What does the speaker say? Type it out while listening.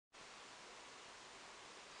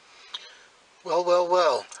Well, well,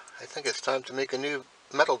 well. I think it's time to make a new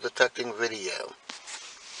metal detecting video.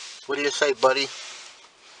 What do you say, buddy?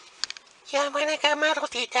 Yeah, I wanna go metal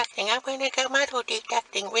detecting. I wanna go metal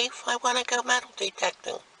detecting, Reef. I wanna go metal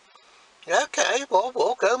detecting. Okay, well,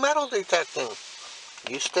 we'll go metal detecting.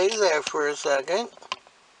 You stay there for a second.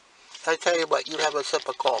 I tell you what, you have a sip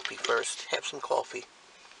of coffee first. Have some coffee.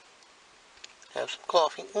 Have some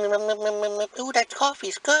coffee. Ooh, that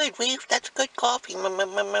coffee's good, Reef. That's good coffee.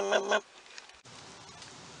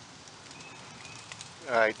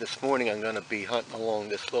 Alright, this morning I'm going to be hunting along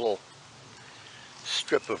this little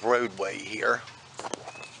strip of roadway here.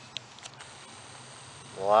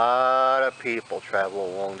 A lot of people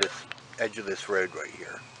travel along this edge of this road right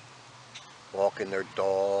here. Walking their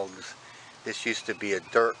dogs. This used to be a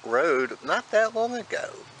dirt road not that long ago,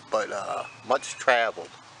 but much traveled.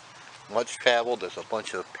 Much traveled. There's a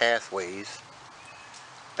bunch of pathways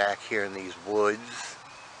back here in these woods.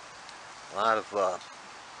 A lot of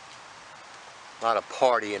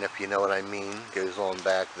partying, if you know what I mean, goes on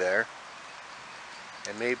back there.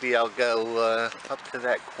 And maybe I'll go up to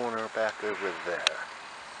that corner back over there.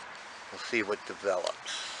 We'll see what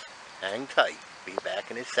develops. Hang tight. Be back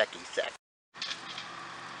in a sec.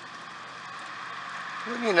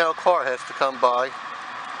 Well, you know, a car has to come by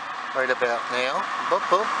right about now. Boom,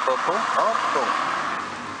 boom, boom, boom, boom, boom.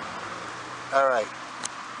 Alright.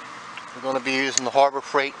 We're going to be using the Harbor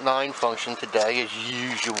Freight 9 function today, as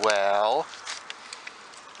usual.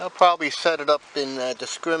 I'll probably set it up in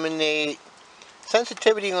discriminate.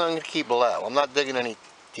 Sensitivity I'm going to keep low. I'm not digging any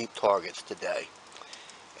deep targets today.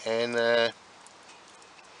 And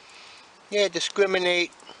yeah,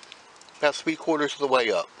 discriminate about 3/4 of the way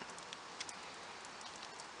up.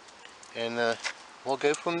 And we'll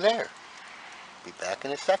go from there. Be back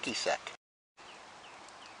in a sec.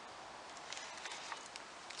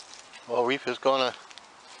 Well, Reef is going to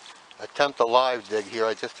attempt a live dig here.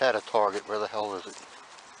 I just had a target. Where the hell is it?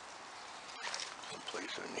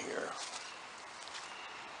 Someplace in here.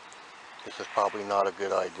 This is probably not a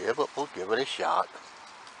good idea, but we'll give it a shot.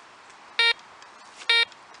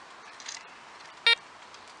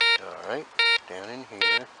 Alright, down in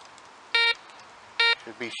here.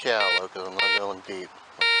 Should be shallow because I'm not going deep.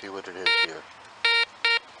 Let's see what it is here.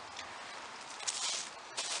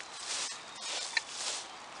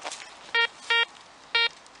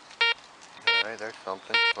 Alright, there's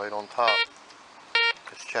something right on top.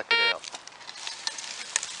 Let's check it out.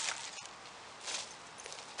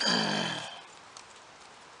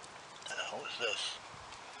 What the hell is this?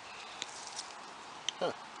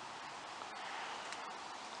 Huh.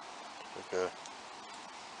 Like a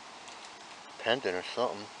pendant or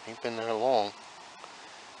something. Ain't been there long.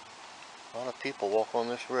 A lot of people walk on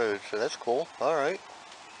this road, so that's cool. Alright.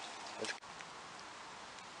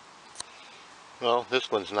 Well, this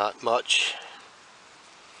one's not much.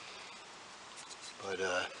 But,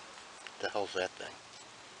 what the hell's that thing?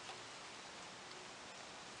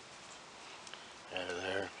 Out of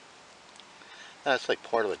there. That's like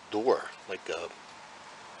part of a door. Like a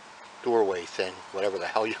doorway thing. Whatever the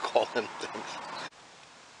hell you call them things.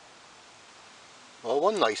 Well,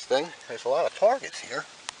 one nice thing, there's a lot of targets here.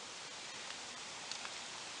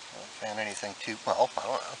 I haven't found anything too, well, I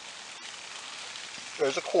don't know.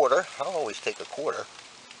 There's a quarter. I'll always take a quarter.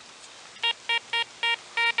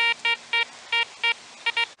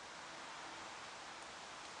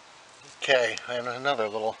 Okay, and another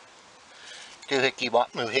little doohickey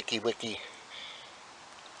moohickey wicky.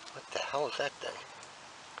 What the hell is that thing?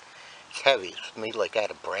 It's heavy. It's made like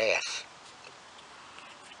out of brass.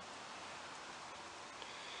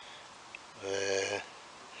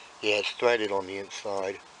 Yeah, it's threaded on the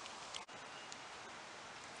inside.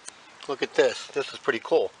 Look at this. This is pretty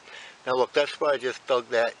cool. Now look, that's why I just dug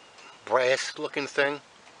that brass looking thing.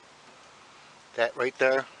 That right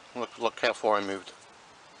there. Look how far I moved.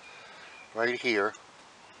 Right here.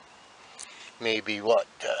 Maybe what?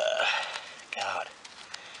 God.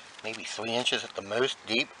 Maybe 3 inches at the most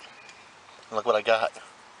deep. And look what I got.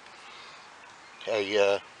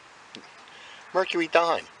 A mercury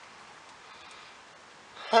dime.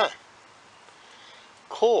 Huh.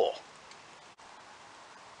 Cool.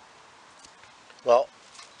 Well,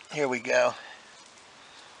 here we go.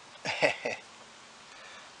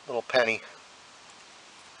 Little penny.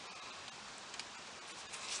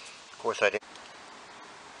 Of course I didn't.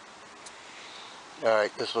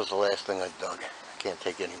 Alright, this was the last thing I dug. I can't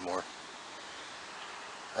take any more.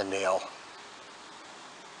 A nail.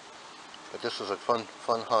 But this was a fun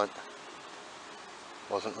hunt.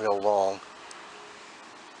 Wasn't real long.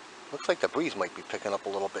 Looks like the breeze might be picking up a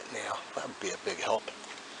little bit now. That would be a big help.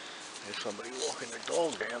 There's somebody walking their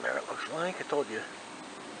dog down there, it looks like. I told you.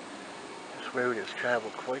 This road has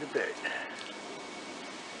traveled quite a bit.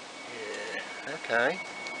 Yeah, okay.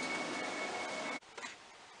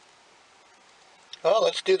 Well,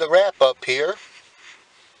 let's do the wrap up here.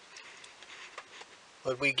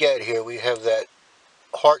 What we get here? We have that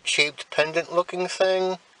heart-shaped pendant looking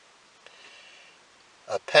thing,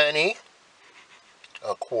 a penny,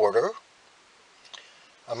 a quarter,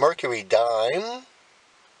 a mercury dime,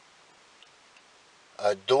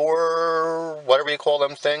 a door, whatever you call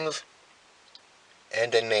them things,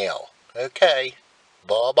 and a nail. Okay,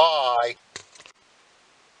 bye-bye.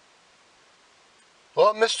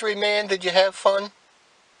 Well, Mystery Man, did you have fun?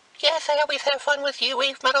 Yes, I always have fun with you,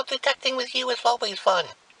 Reef. Metal detecting with you is always fun.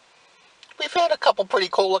 We've had a couple pretty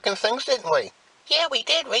cool looking things, didn't we? Yeah, we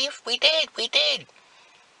did, Reef. We did.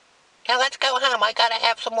 Now let's go home. I gotta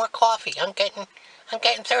have some more coffee. I'm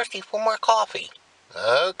getting thirsty for more coffee.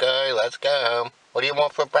 Okay, let's go home. What do you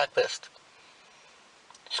want for breakfast?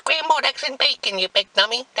 Scrambled eggs and bacon, you big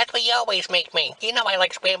dummy. That's what you always make me. You know I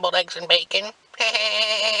like scrambled eggs and bacon.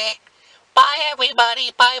 Bye,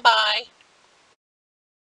 everybody. Bye-bye.